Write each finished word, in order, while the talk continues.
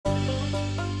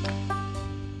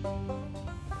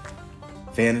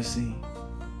Fantasy,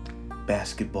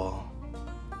 basketball,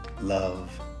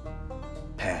 love,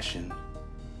 passion.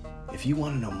 If you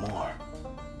want to know more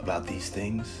about these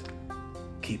things,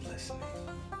 keep listening.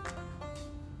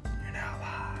 You're now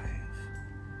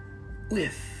live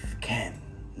with Ken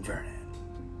Vernon.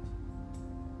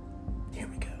 Here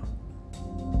we go.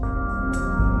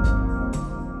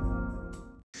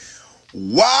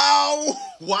 Wow,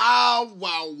 wow,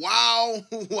 wow, wow,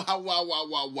 wow, wow, wow, wow,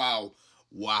 wow,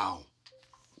 wow,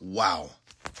 wow,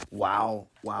 wow,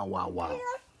 wow, wow, wow.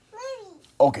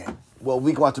 Okay, well,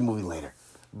 we can watch the movie later.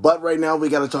 But right now, we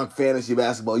got to talk fantasy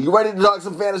basketball. You ready to talk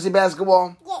some fantasy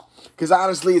basketball? Yeah. Because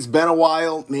honestly, it's been a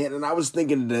while, man, and I was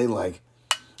thinking today, like,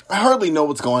 I hardly know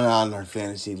what's going on in our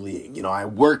fantasy league. You know, I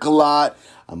work a lot,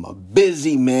 I'm a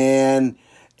busy man,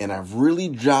 and I've really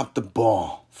dropped the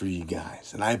ball for you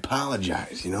guys, and I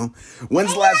apologize, you know?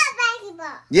 When's the last...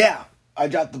 Basketball. Yeah, I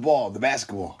dropped the ball, the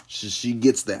basketball. She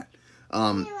gets that.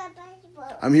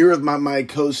 Basketball. I'm here with my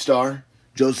co-star,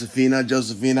 Josephina.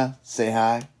 Josephina, say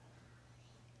hi.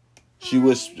 She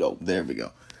was... Oh, there we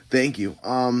go. Thank you.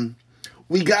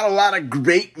 We got a lot of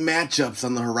great matchups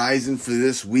on the horizon for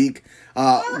this week.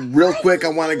 Real quick, I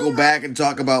want to go back and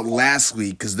talk about last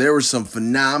week because there were some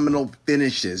phenomenal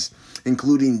finishes,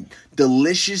 including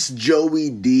delicious Joey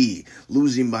D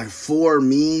losing by 4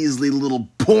 measly little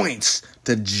points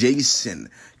to Jason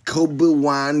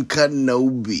Obi-Wan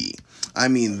Kenobi. I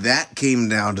mean, that came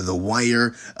down to the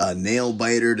wire, a nail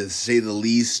biter to say the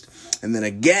least. And then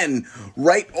again,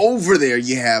 right over there,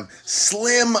 you have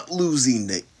Slim losing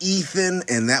to Ethan,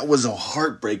 and that was a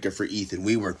heartbreaker for Ethan.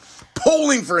 We were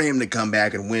pulling for him to come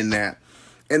back and win that.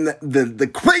 And the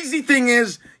crazy thing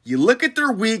is, you look at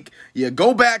their week, you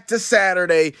go back to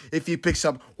Saturday, if he picks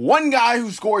up one guy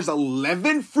who scores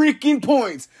 11 freaking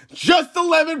points, just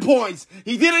 11 points,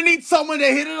 he didn't need someone to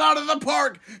hit it out of the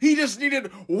park, he just needed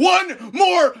one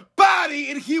more body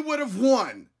and he would have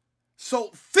won.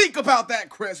 So think about that,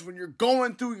 Chris, when you're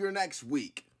going through your next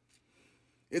week.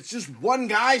 It's just one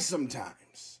guy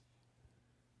sometimes.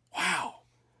 Wow.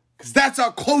 Because that's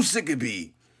how close it could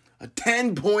be. A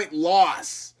 10-point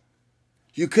loss.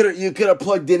 You could have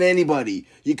plugged in anybody.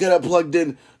 You could have plugged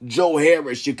in Joe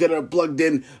Harris. You could have plugged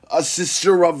in a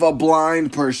sister of a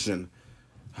blind person.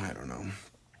 I don't know.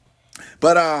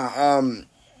 But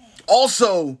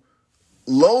also,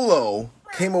 Lolo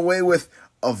came away with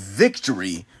a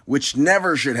victory, which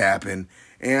never should happen.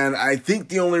 And I think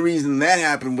the only reason that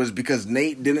happened was because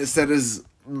Nate didn't set his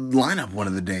lineup one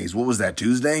of the days. What was that,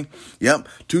 Tuesday? Yep,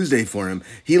 Tuesday for him.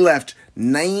 He left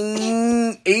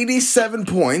 87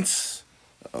 points.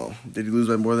 Oh, did he lose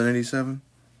by more than 87?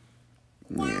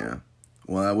 Yeah.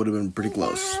 Well, that would have been pretty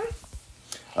close.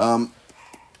 But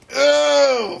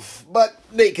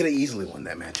Nate could have easily won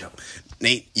that matchup.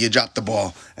 Nate, you dropped the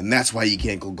ball, and that's why you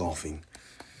can't go golfing.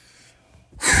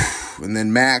 And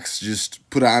then Max just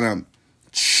put on a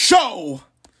show.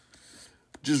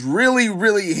 Just really,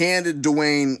 really handed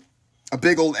Dwayne a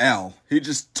big old L. He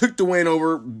just took Dwayne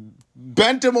over,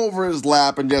 bent him over his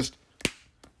lap, and just...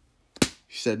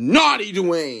 He said, naughty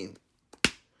Dwayne.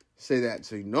 Say that.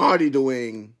 Say, naughty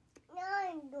Dwayne.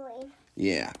 Naughty Dwayne.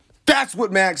 Yeah. That's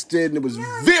what Max did, and it was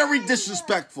very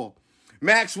disrespectful.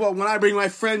 Maxwell, when I bring my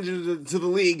friends into the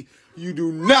league, you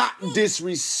do not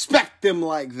disrespect them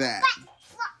like that.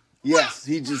 Yes,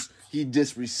 he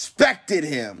disrespected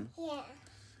him. Yeah.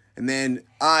 And then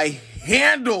I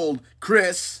handled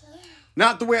Chris,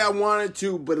 not the way I wanted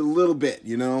to, but a little bit,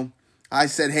 you know. I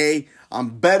said, hey,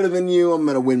 I'm better than you. I'm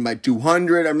going to win by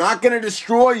 200. I'm not going to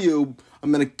destroy you.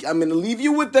 I'm going to leave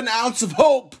you with an ounce of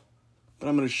hope, but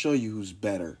I'm going to show you who's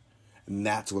better. And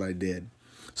that's what I did.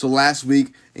 So last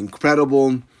week,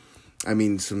 incredible. I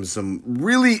mean, some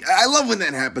really, I love when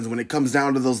that happens, when it comes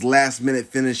down to those last minute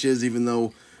finishes, even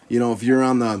though, you know, if you're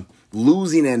on the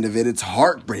losing end of it, it's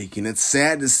heartbreaking. It's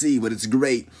sad to see, but it's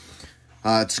great.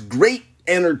 It's great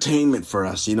entertainment for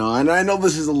us, you know. And I know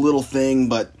this is a little thing,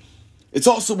 but it's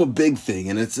also a big thing,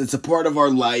 and it's a part of our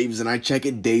lives, and I check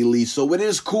it daily. So it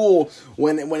is cool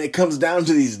when it comes down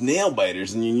to these nail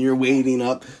biters, and you're waiting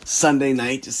up Sunday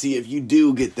night to see if you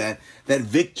do get that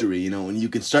victory, you know, and you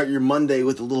can start your Monday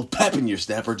with a little pep in your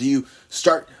step, or do you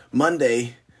start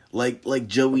Monday like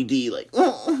Joey D, like,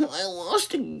 oh, I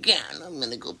lost again. I'm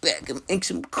gonna go back and make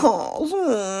some calls.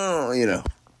 Oh, you know.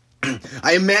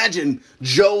 I imagine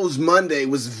Joe's Monday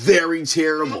was very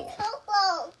terrible.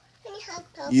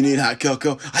 You need hot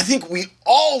cocoa? I think we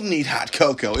all need hot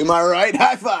cocoa. Am I right?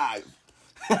 High five.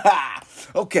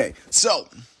 Okay, so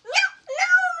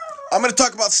I'm going to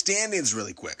talk about standings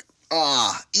really quick.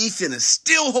 Ethan is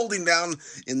still holding down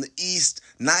in the East,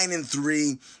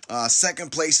 9-3.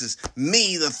 Second place is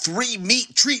me, the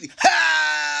 3-meat treat,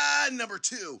 number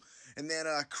 2. And then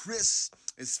Chris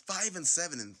is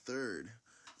 5-7 in third.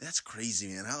 That's crazy,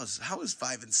 man. How is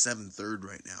 5-7 third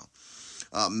right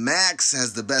now? Max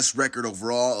has the best record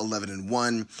overall,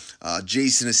 11-1.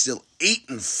 Jason is still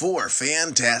 8-4.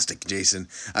 Fantastic, Jason.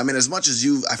 I mean, as much as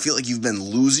I feel like you've been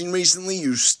losing recently,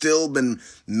 you've still been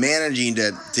managing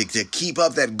to keep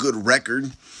up that good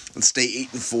record and stay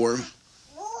 8-4.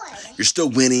 You're still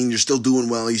winning. You're still doing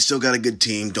well. You still got a good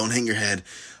team. Don't hang your head.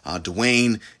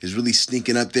 Dwayne is really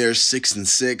sneaking up there,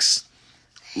 6-6.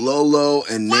 Lolo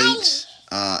and Nate,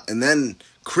 and then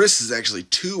Chris is actually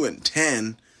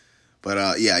 2-10.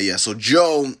 But, yeah. So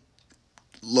Joe,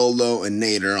 Lolo, and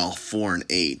Nate are all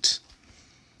 4-8.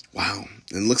 Wow.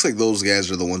 And it looks like those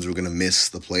guys are the ones who are going to miss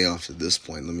the playoffs at this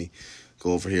point. Let me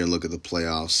go over here and look at the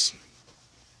playoffs.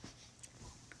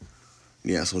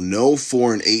 Yeah, so no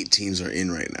 4-8 teams are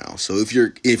in right now. So if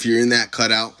you're in that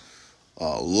cutout,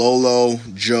 Lolo,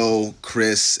 Joe,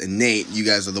 Chris, and Nate, you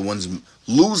guys are the ones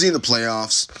losing the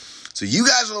playoffs. So you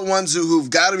guys are the ones who've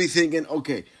got to be thinking,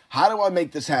 okay, how do I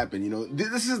make this happen? You know,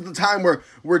 this is the time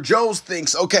where Joe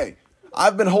thinks, okay,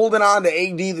 I've been holding on to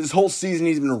AD this whole season.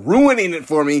 He's been ruining it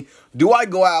for me. Do I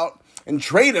go out and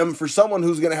trade him for someone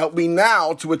who's going to help me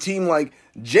now to a team like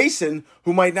Jason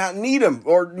who might not need him,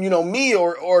 or, you know, me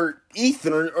or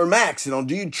Ethan or Max? You know,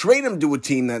 do you trade him to a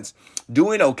team that's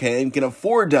doing okay and can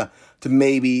afford to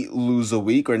maybe lose a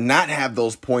week or not have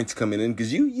those points coming in?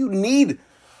 Because you need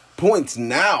points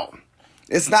now.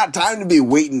 It's not time to be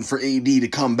waiting for AD to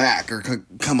come back or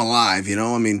come alive, you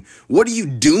know? I mean, what are you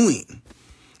doing?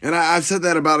 And I've said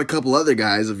that about a couple other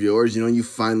guys of yours. You know, you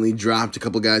finally dropped a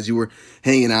couple guys you were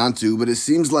hanging on to, but it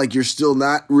seems like you're still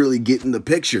not really getting the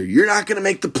picture. You're not going to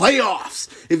make the playoffs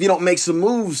if you don't make some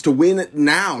moves to win it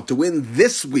now, to win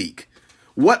this week.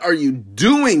 What are you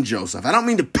doing, Joseph? I don't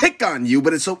mean to pick on you,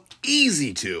 but it's so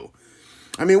easy to.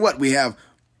 I mean, what? We have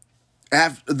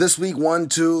after this week, 1,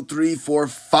 2, 3, 4,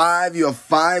 5. You have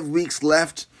 5 weeks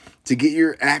left to get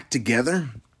your act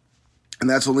together. And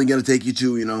that's only going to take you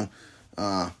to,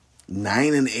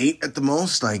 9-8 at the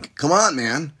most. Like, come on,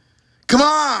 man. Come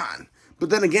on. But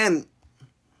then again,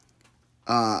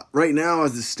 right now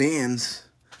as it stands,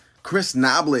 Chris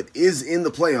Noblet is in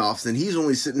the playoffs, and he's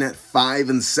only sitting at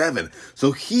 5-7.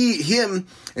 So him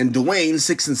and Dwayne,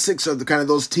 6-6, are the kind of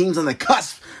those teams on the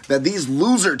cusp that these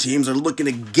loser teams are looking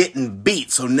to get and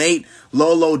beat. So Nate,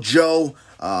 Lolo, Joe,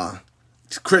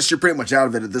 Chris, you're pretty much out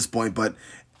of it at this point. But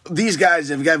these guys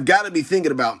have got to be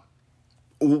thinking about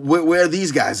where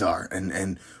these guys are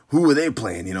and who are they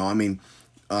playing. You know, I mean,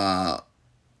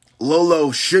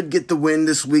 Lolo should get the win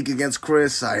this week against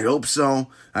Chris. I hope so.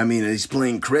 I mean, he's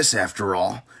playing Chris after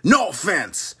all. No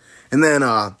offense. And then,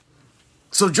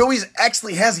 so Joey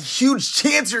actually has a huge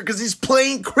chance here because he's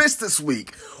playing Chris this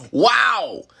week.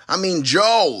 Wow. I mean,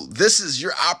 Joe, this is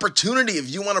your opportunity. If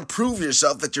you want to prove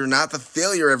yourself that you're not the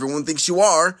failure everyone thinks you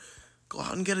are, go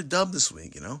out and get a dub this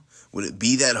week, you know? Would it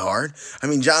be that hard? I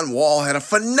mean, John Wall had a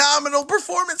phenomenal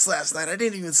performance last night. I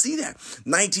didn't even see that.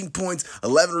 19 points,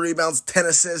 11 rebounds, 10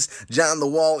 assists. John the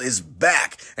Wall is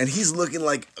back, and he's looking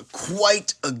like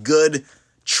quite a good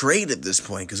trade at this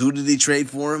point. Because who did he trade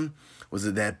for him? Was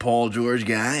it that Paul George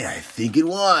guy? I think it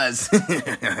was.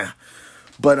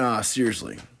 But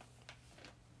seriously.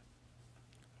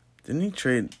 Didn't he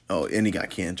trade? Oh, and he got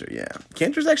Cantor, yeah.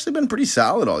 Cantor's actually been pretty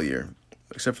solid all year,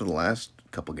 except for the last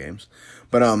couple games.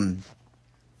 But,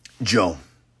 Joe,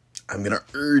 I'm going to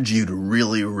urge you to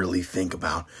really, really think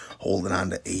about holding on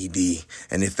to AD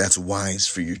and if that's wise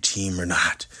for your team or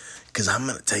not. Because I'm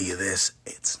going to tell you this,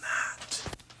 it's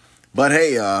not. But,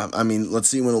 hey, I mean, let's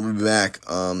see when he'll be back.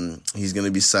 He's going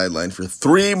to be sidelined for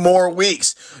 3 more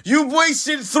weeks. You've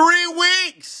wasted 3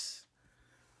 weeks!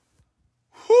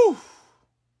 Whew.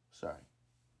 Sorry.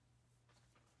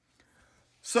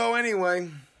 So, anyway,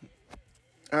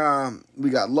 we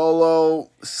got Lolo,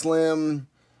 Slim,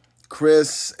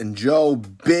 Chris, and Joe.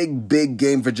 Big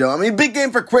game for Joe. I mean, big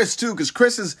game for Chris, too, because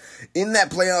Chris is in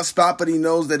that playoff spot, but he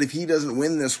knows that if he doesn't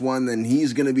win this one, then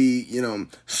he's going to be,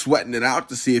 sweating it out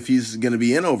to see if he's going to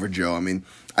be in over Joe. I mean,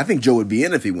 I think Joe would be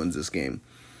in if he wins this game.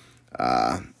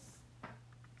 And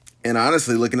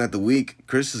honestly, looking at the week,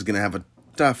 Chris is going to have a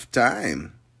tough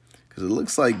time because it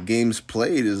looks like games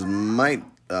played might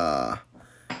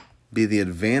be the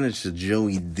advantage to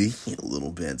Joey D a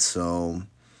little bit. So,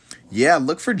 yeah,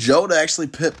 look for Joe to actually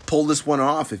pull this one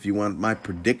off if you want my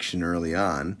prediction early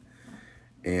on.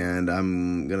 And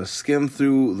I'm going to skim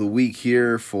through the week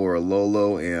here for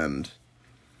Lolo and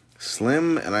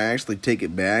Slim, and I actually take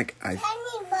it back. I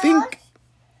think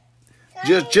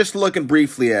Just looking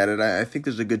briefly at it, I think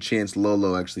there's a good chance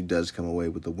Lolo actually does come away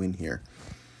with the win here.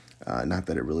 Not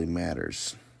that it really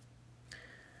matters.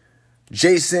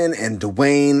 Jason and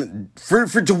Dwayne. For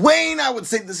Dwayne, I would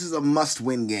say this is a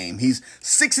must-win game. He's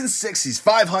 6-6. He's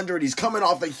 500. He's coming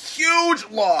off a huge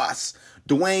loss.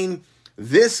 Dwayne,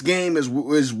 this game is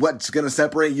what's going to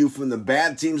separate you from the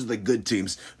bad teams or the good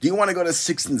teams. Do you want to go to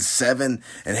 6-7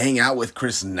 and hang out with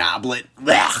Chris Noblet?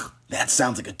 Ugh, that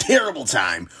sounds like a terrible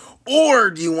time. Or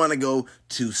do you want to go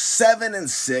to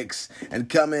 7-6 and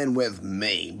come in with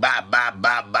me?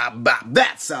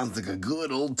 That sounds like a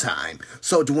good old time.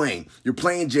 So, Dwayne, you're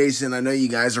playing Jason. I know you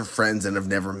guys are friends and have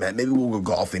never met. Maybe we'll go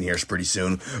golfing here pretty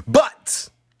soon. But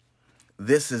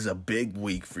this is a big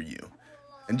week for you.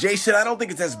 And Jason, I don't think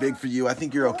it's as big for you. I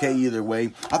think you're okay either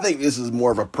way. I think this is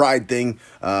more of a pride thing.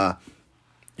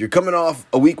 You're coming off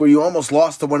a week where you almost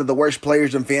lost to one of the worst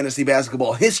players in fantasy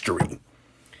basketball history.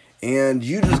 And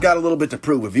you just got a little bit to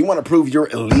prove. If you want to prove you're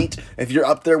elite, if you're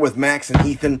up there with Max and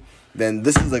Ethan, then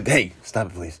this is hey, stop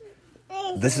it, please.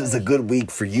 This is a good week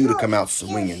for you to come out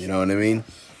swinging, you know what I mean?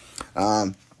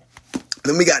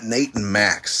 Then we got Nate and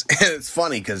Max. And it's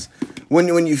funny because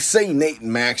when you say Nate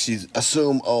and Max, you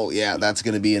assume, oh, yeah, that's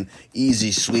going to be an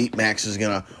easy sweep. Max is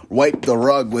going to wipe the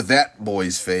rug with that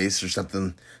boy's face or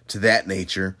something to that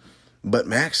nature. But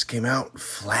Max came out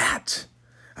flat.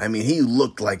 I mean, he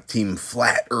looked like Team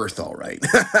Flat Earth, all right.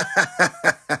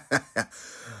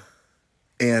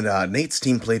 And Nate's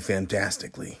team played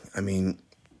fantastically. I mean,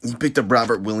 he picked up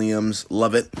Robert Williams.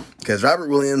 Love it. Because Robert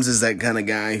Williams is that kind of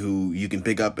guy who you can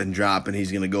pick up and drop, and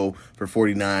he's going to go for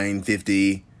 49,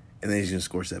 50, and then he's going to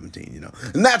score 17, you know.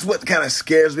 And that's what kind of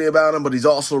scares me about him, but he's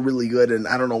also really good, and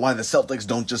I don't know why the Celtics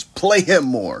don't just play him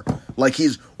more. Like,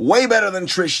 he's way better than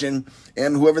Tristan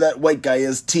and whoever that white guy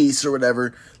is, Tease or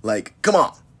whatever. Like, come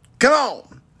on.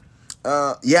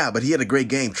 Yeah, but he had a great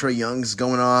game. Trae Young's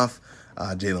going off.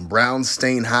 Jaylen Brown's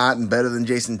staying hot and better than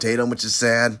Jason Tatum, which is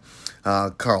sad.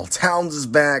 Karl Towns is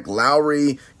back.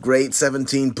 Lowry, great,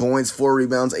 17 points, 4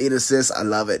 rebounds, 8 assists. I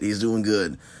love it. He's doing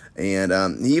good.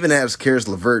 And he even has Karis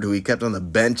LeVert, who he kept on the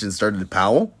bench and started to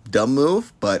Powell. Dumb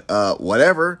move, but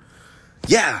whatever.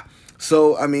 Yeah.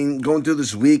 So, I mean, going through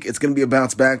this week, it's going to be a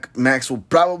bounce back. Max will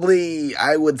probably,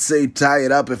 I would say, tie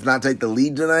it up, if not take the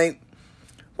lead tonight.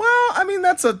 Well, I mean,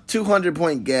 that's a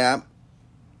 200-point gap.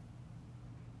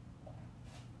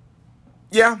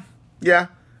 Yeah.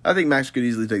 I think Max could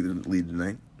easily take the lead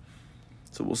tonight.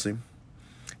 So we'll see.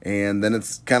 And then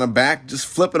it's kind of back, just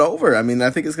flip it over. I mean, I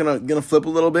think it's gonna flip a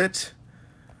little bit.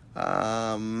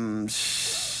 Man,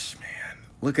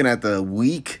 looking at the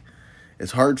week,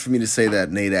 it's hard for me to say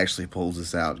that Nate actually pulls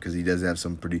this out because he does have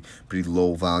some pretty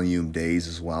low volume days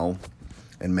as well.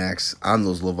 And Max, on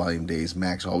those low volume days,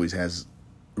 Max always has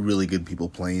really good people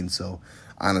playing. So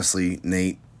honestly,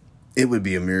 Nate, it would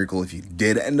be a miracle if you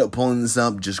did end up pulling this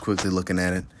up, just quickly looking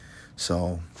at it.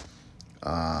 So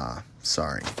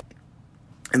sorry.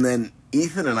 And then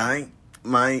Ethan and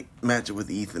my matchup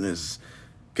with Ethan is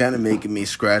kind of making me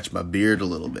scratch my beard a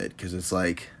little bit because it's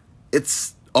like,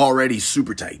 it's already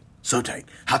super tight. So tight.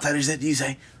 How tight is it, do you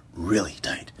say? Really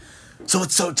tight. So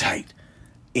it's so tight.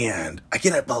 And I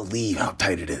cannot believe how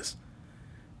tight it is.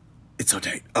 It's so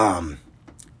tight. And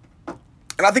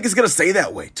I think it's going to stay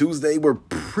that way. Tuesday, we're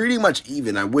pretty much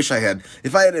even. I wish I had,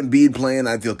 if I had Embiid playing,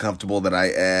 I'd feel comfortable that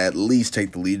I at least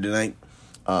take the lead tonight.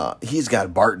 He's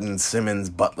got Barton, Simmons,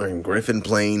 Butler, and Griffin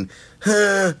playing.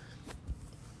 Yeah,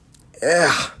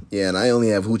 and I only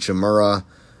have Hachimura,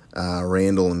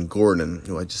 Randall, and Gordon,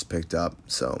 who I just picked up.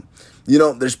 So, you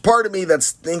know, there's part of me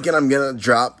that's thinking I'm going to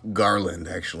drop Garland,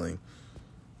 actually.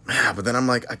 But then I'm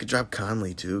like, I could drop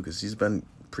Conley, too, because he's been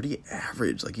pretty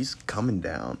average. Like, he's coming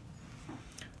down.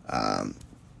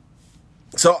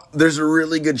 So there's a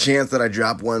really good chance that I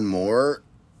drop one more,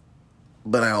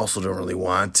 but I also don't really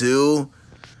want to,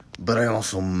 but I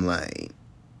also might,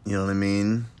 you know what I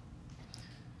mean?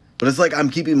 But it's like I'm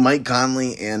keeping Mike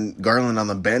Conley and Garland on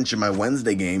the bench in my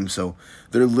Wednesday game, so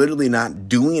they're literally not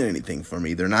doing anything for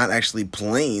me. They're not actually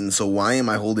playing, so why am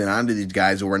I holding on to these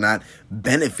guys who are not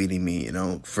benefiting me, you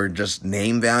know, for just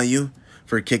name value,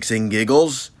 for kicks and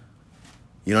giggles?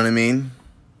 You know what I mean?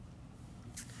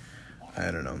 I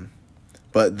don't know.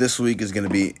 But this week is going to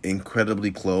be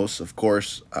incredibly close. Of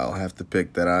course, I'll have to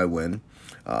pick that I win.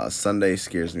 Sunday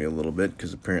scares me a little bit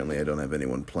because apparently I don't have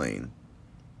anyone playing.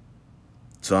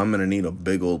 So I'm going to need a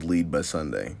big old lead by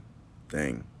Sunday.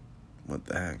 Dang. What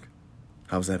the heck?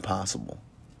 How's that possible?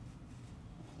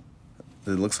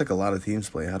 It looks like a lot of teams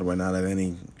play. How do I not have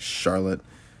any? Charlotte,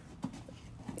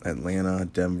 Atlanta,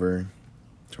 Denver,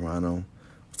 Toronto.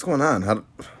 What's going on?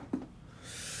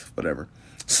 Whatever.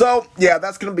 So, yeah,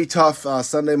 that's going to be tough.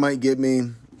 Sunday might get me,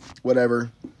 whatever.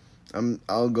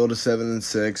 I'll go to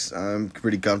 7-6. I'm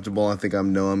pretty comfortable. I think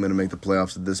I'm going to make the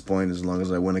playoffs at this point. As long as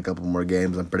I win a couple more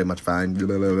games, I'm pretty much fine.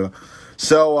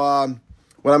 So,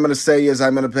 what I'm going to say is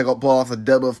I'm going to pull off a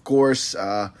dub, of course.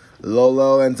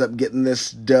 Lolo ends up getting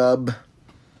this dub.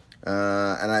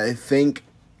 And I think,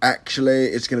 actually,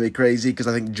 it's going to be crazy because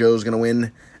I think Joe's going to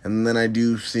win. And then I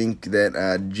do think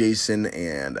that Jason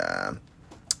and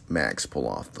Max pull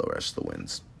off the rest of the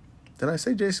wins. Did I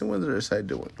say Jason wins or did I say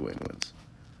Dwayne wins?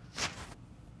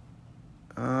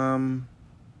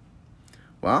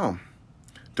 Wow.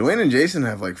 Dwayne and Jason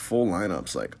have like full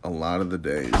lineups like a lot of the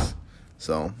days.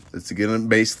 So it's going to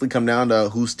basically come down to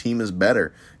whose team is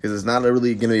better. Because it's not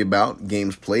really going to be about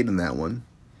games played in that one.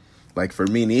 Like for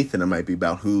me and Ethan, it might be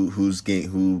about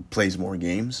who plays more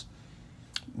games.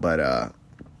 But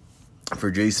for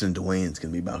Jason and Dwayne, it's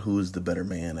going to be about who is the better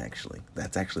man, actually.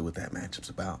 That's actually what that matchup's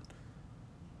about.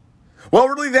 Well,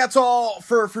 really, that's all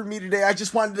for me today. I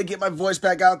just wanted to get my voice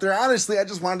back out there. Honestly, I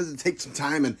just wanted to take some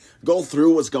time and go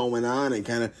through what's going on and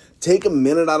kind of take a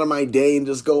minute out of my day and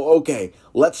just go, okay,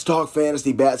 let's talk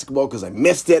fantasy basketball because I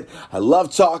missed it. I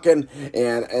love talking,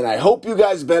 and I hope you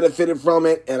guys benefited from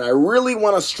it. And I really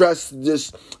want to stress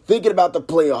just thinking about the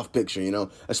playoff picture,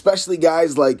 especially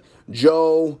guys like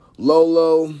Joe,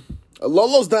 Lolo.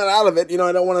 Lolo's not out of it.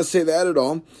 I don't want to say that at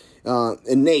all.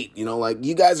 And Nate,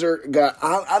 you guys are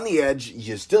on the edge.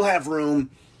 You still have room.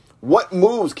 What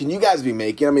moves can you guys be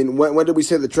making? I mean, when did we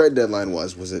say the trade deadline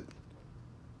was? Was it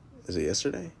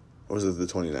yesterday? Or was it the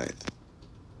 29th?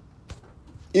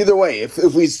 Either way, if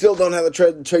we still don't have a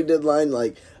trade deadline,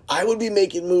 I would be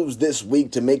making moves this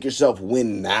week to make yourself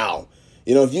win now.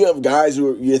 If you have guys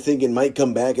who you're thinking might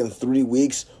come back in 3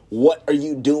 weeks, what are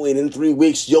you doing in 3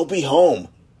 weeks? You'll be home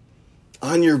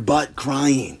on your butt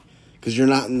crying. Because you're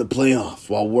not in the playoffs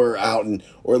while we're out in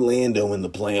Orlando in the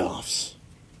playoffs.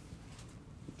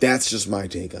 That's just my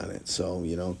take on it. So,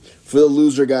 for the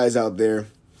loser guys out there,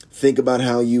 think about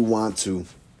how you want to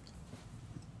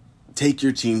take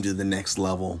your team to the next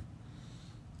level.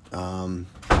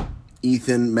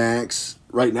 Ethan, Max,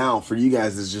 right now, for you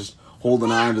guys, is just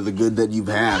holding on to the good that you've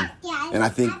had. And I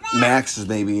think Max is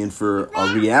maybe in for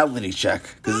a reality check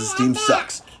because his team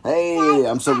sucks. Hey,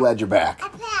 I'm so glad you're back.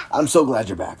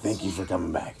 Thank you for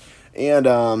coming back.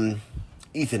 And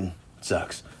Ethan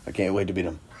sucks. I can't wait to beat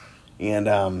him.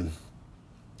 And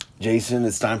Jason,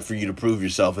 it's time for you to prove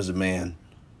yourself as a man.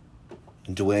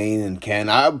 And Dwayne and Ken,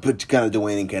 I would put kind of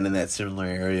Dwayne and Ken in that similar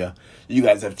area. You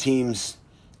guys have teams.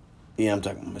 Yeah, I'm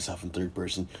talking about myself in third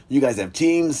person. You guys have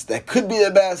teams that could be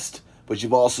the best, but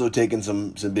you've also taken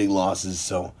some big losses.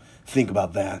 So think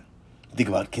about that. Think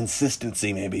about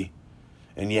consistency, maybe.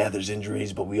 And yeah, there's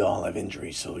injuries, but we all have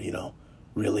injuries. So,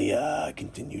 really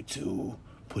continue to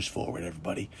push forward,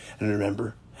 everybody. And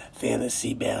remember,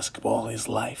 fantasy basketball is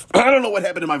life. I don't know what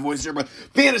happened to my voice there, but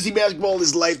fantasy basketball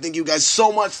is life. Thank you guys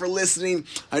so much for listening.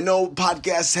 I know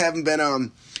podcasts haven't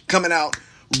been coming out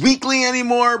weekly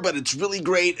anymore, but it's really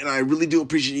great, and I really do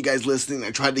appreciate you guys listening.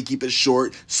 I tried to keep it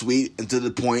short, sweet, and to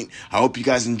the point. I hope you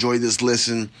guys enjoyed this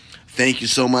listen. Thank you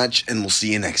so much, and we'll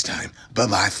see you next time.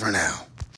 Bye-bye for now.